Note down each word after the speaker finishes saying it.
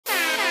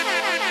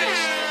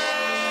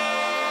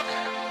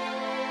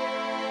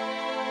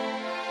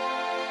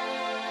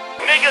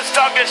Niggas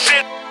talking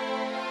shit.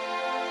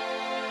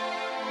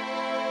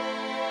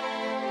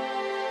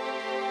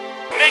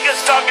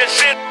 Niggas talking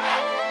shit.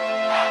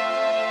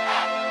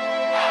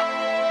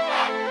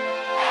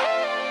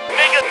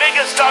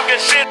 Niggas talking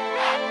shit.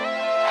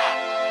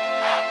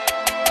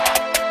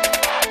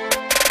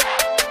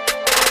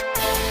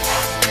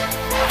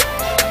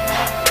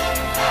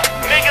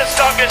 Niggas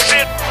talking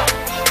shit.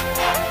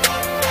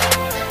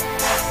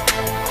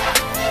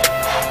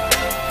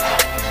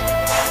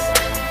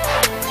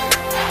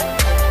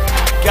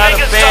 Got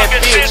a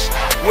bad bitch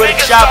with a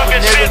chopper,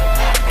 nigga.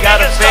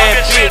 Got a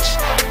bad bitch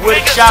with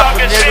a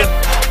chopper, nigga.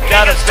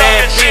 Got a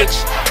bad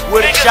bitch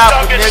with a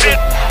chopper, nigga.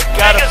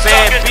 Got a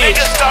bad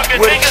bitch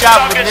with a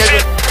chopper,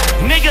 nigga.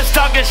 Niggas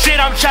talking shit,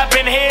 I'm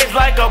chopping heads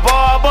like a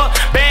barber.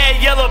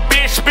 Bad yellow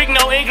bitch, speak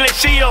no English,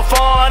 she a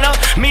foreigner.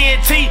 Me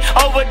and T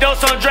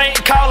overdose on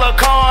drink, call a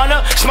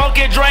corner.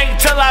 Smoking drink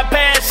till I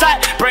pass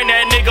out, bring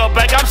that nigga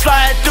back. I'm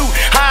sliding through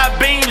high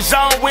beam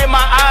zone with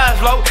my eyes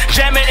low.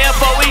 Jamming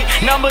FOE,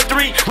 number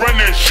 3, run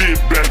that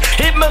shit back.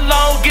 Hit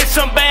Malone, get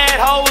some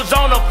bad hoes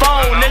on the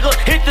phone, nigga.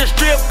 Hit the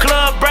strip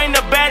club, bring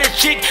the baddest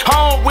chick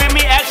home with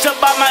me. Ask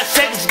about my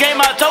sex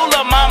game, I told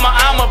her mama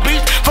I'm a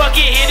beast. Fuck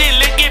it, hit it,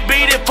 lick it,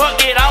 beat it, fuck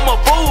it, I'm a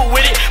fool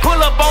with it.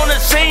 Pull up on the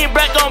scene,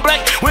 black on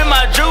black with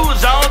my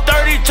jewels on.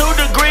 32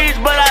 degrees,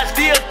 but I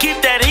still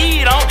keep that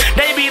heat on.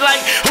 They be like,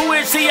 who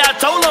is he? I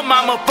told them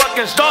I'm a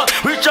fucking star.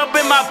 Reach up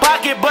in my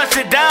pocket, bust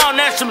it down,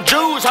 that's some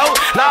Jews, ho.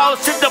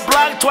 Lost hit the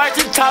block twice,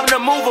 it's time to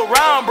move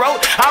around, bro.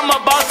 I'm a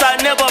boss, I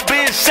never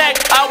been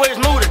sacked, always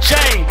move the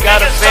chain.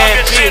 Got a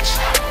bad bitch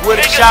with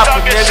a chopper,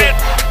 nigga.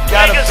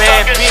 Got a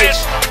bad bitch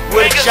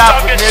with a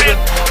chopper, nigga.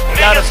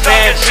 Got a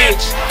bad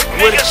bitch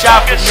with a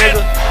chopper,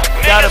 nigga.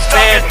 Got a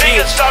bad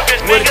bitch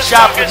with a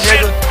chopper,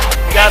 nigga.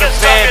 Got a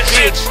bad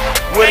bitch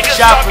with a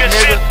chopper,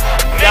 nigga.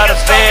 Got a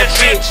bad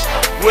bitch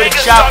with a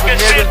chopper,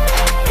 nigga.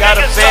 Got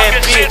a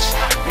bad bitch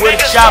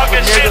with a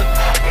chopper, nigga.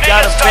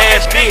 Got a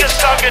bad bitch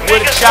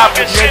with a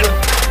chopper,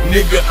 nigga.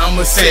 Nigga, I'm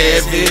a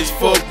savage.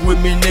 Fuck with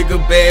me, nigga.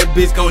 Bad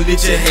bitch gon'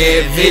 let you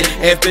have it.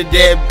 After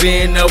that,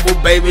 bend over,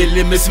 baby,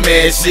 let me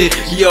smash it.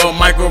 Yo,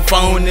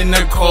 microphone in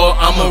the car,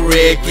 I'ma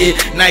wreck it.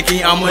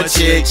 Nike, I'ma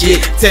check it.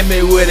 Tell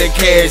me where the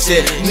cash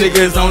at.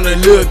 Niggas on the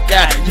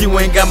lookout, you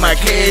ain't got my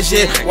cash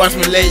yet. Watch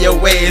me lay your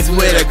ass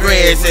where the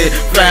grass at.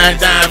 Flying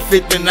down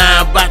 59,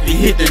 bout to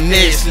hit the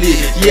next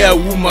list. Yeah,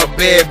 with my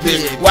bad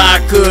bitch. Why?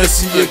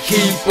 Cause she a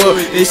keeper,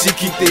 and she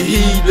keep the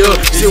heat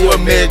up. She was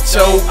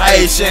Metro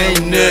Ice, she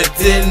ain't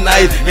nothing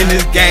nice. In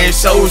this game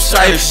so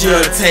shy,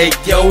 she'll take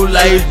your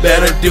life.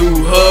 Better do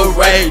her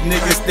right.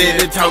 Niggas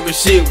steady talking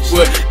shit,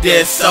 but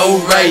that's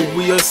alright.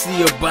 We'll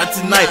see about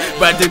tonight.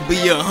 About to be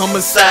a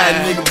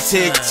homicide. Nigga,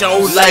 protect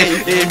your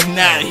life. If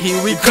not, here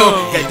we come.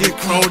 Got this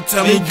chrome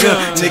tummy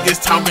gun.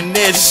 Niggas talking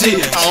that shit,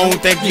 I don't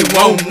think you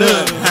want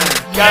none.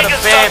 Got a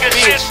bad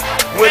bitch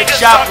with a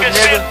chopper,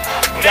 nigga.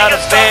 Got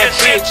a bad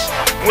bitch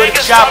with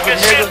a chopper,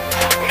 nigga.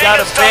 Got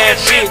a bad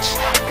bitch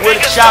with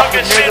a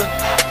chopper, nigga.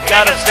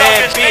 Got a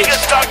bad bitch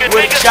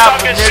with a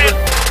chopper, nigga.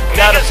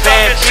 Got a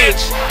bad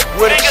bitch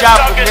with a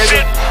chopper,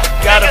 nigga.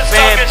 Got a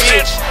bad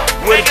bitch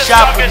with a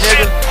chopper,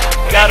 nigga.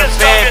 Got a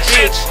bad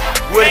bitch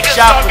with a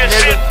chopper,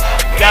 nigga.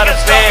 Got a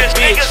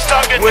bad bitch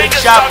with a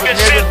chopper,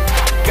 nigga.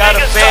 Got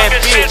a bad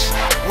bitch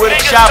with a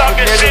chopper,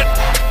 nigga.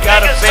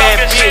 Got a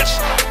bad bitch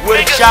with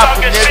a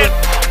chopper, nigga.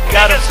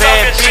 Got a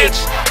bad bitch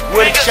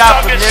with a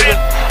chopper, nigga.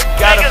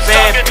 Got a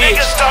bad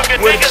bitch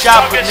with a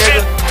chopper,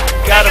 nigga.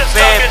 Got a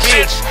bad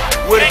bitch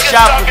with a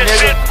chopper,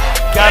 nigga.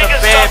 Got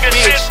a bad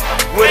bitch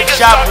with a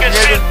chopper,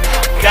 nigga.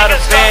 Got a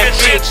bad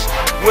bitch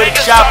with a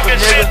chopper,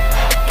 nigga.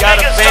 Got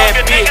a bad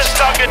bitch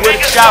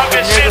with a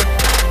chopper, nigga.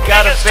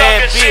 Got a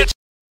bad bitch.